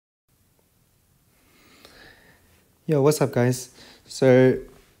Yo, what's up, guys? So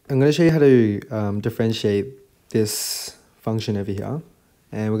I'm going to show you how to differentiate this function over here,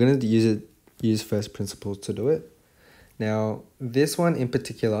 and we're going to use first principles to do it. Now, this one in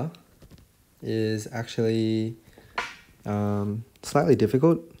particular is actually slightly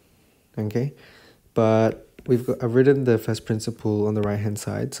difficult, okay? But I've written the first principle on the right hand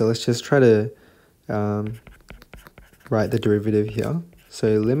side, so let's just try to write the derivative here.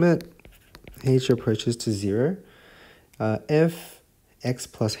 So limit h approaches to 0. F x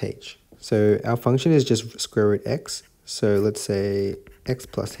plus h. So our function is just square root x. So let's say x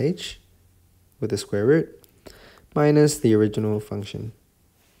plus h with the square root minus the original function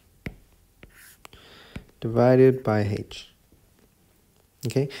divided by h.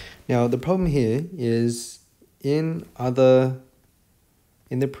 Okay, now the problem here is in the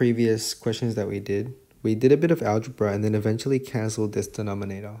previous questions that we did a bit of algebra and then eventually canceled this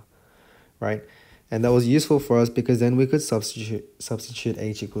denominator, right? And that was useful for us because then we could substitute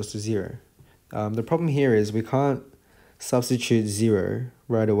h equals to 0. The problem here is we can't substitute 0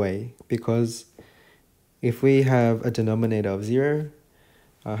 right away because if we have a denominator of 0,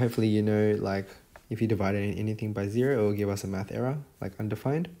 hopefully you know, like if you divide anything by 0, it will give us a math error, like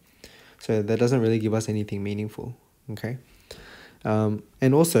undefined. So that doesn't really give us anything meaningful, okay?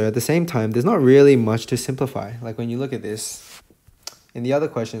 And also at the same time, there's not really much to simplify. Like when you look at this, in the other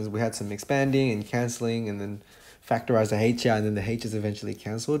questions, we had some expanding and cancelling and then factorize the h out and then the h is eventually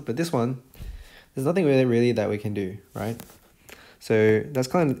cancelled. But this one, there's nothing really that we can do, right? So that's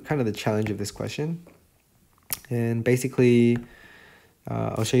kind of the challenge of this question. And basically,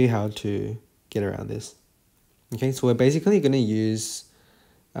 I'll show you how to get around this. Okay, so we're basically going to use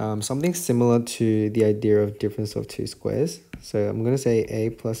something similar to the idea of difference of two squares. So I'm going to say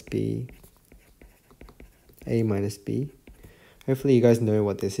a plus b, a minus b. Hopefully you guys know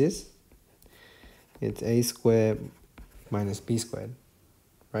what this is. It's a squared minus b squared,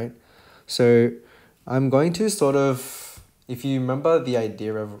 right? So I'm going to sort of, if you remember the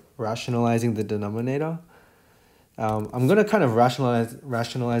idea of rationalizing the denominator, I'm going to kind of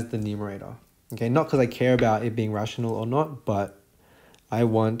rationalize the numerator. Okay, not because I care about it being rational or not, but I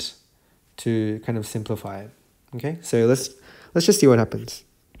want to kind of simplify it. Okay, so let's just see what happens.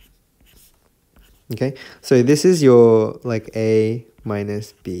 Okay, so this is your like a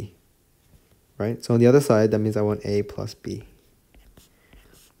minus b, right? So on the other side, that means I want a plus b.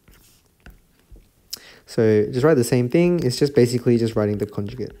 So just write the same thing. It's just basically just writing the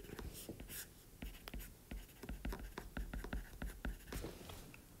conjugate.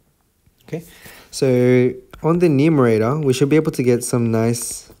 Okay, so on the numerator, we should be able to get some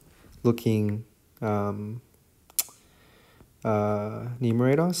nice looking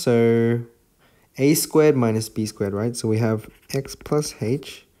numerator. So a squared minus b squared, right? So we have x plus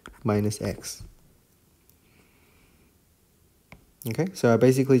h minus x. Okay, so I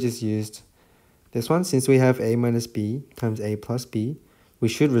basically just used this one. Since we have a minus b times a plus b, we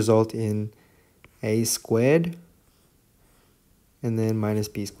should result in a squared and then minus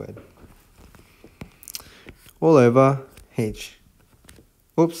b squared all over h.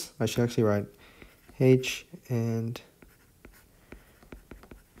 Oops, I should actually write h and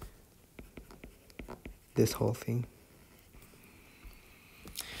this whole thing.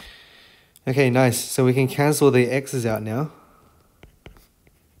 Okay, nice. So we can cancel the x's out now.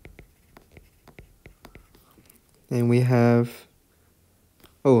 And we have,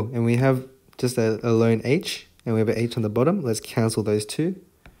 and we have just a lone h, and we have an h on the bottom. Let's cancel those two.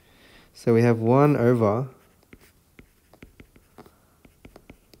 So we have 1 over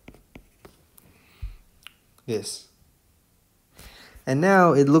this. And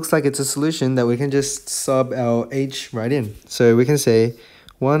now it looks like it's a solution that we can just sub our h right in. So we can say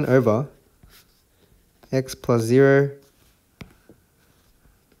 1 over x plus 0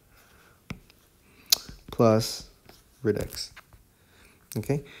 plus root x.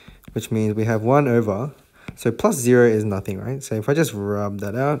 Okay, which means we have 1 over, so plus 0 is nothing, right? So if I just rub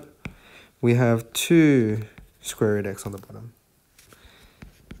that out, we have 2 square root x on the bottom.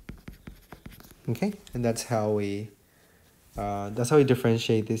 Okay, and that's how we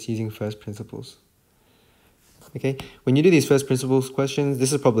differentiate this using first principles. Okay, when you do these first principles questions,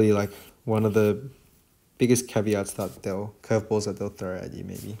 this is probably like one of the biggest caveats that curveballs that they'll throw at you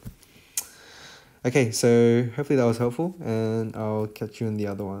maybe. Okay, so hopefully that was helpful, and I'll catch you in the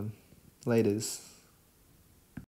other one. Laters.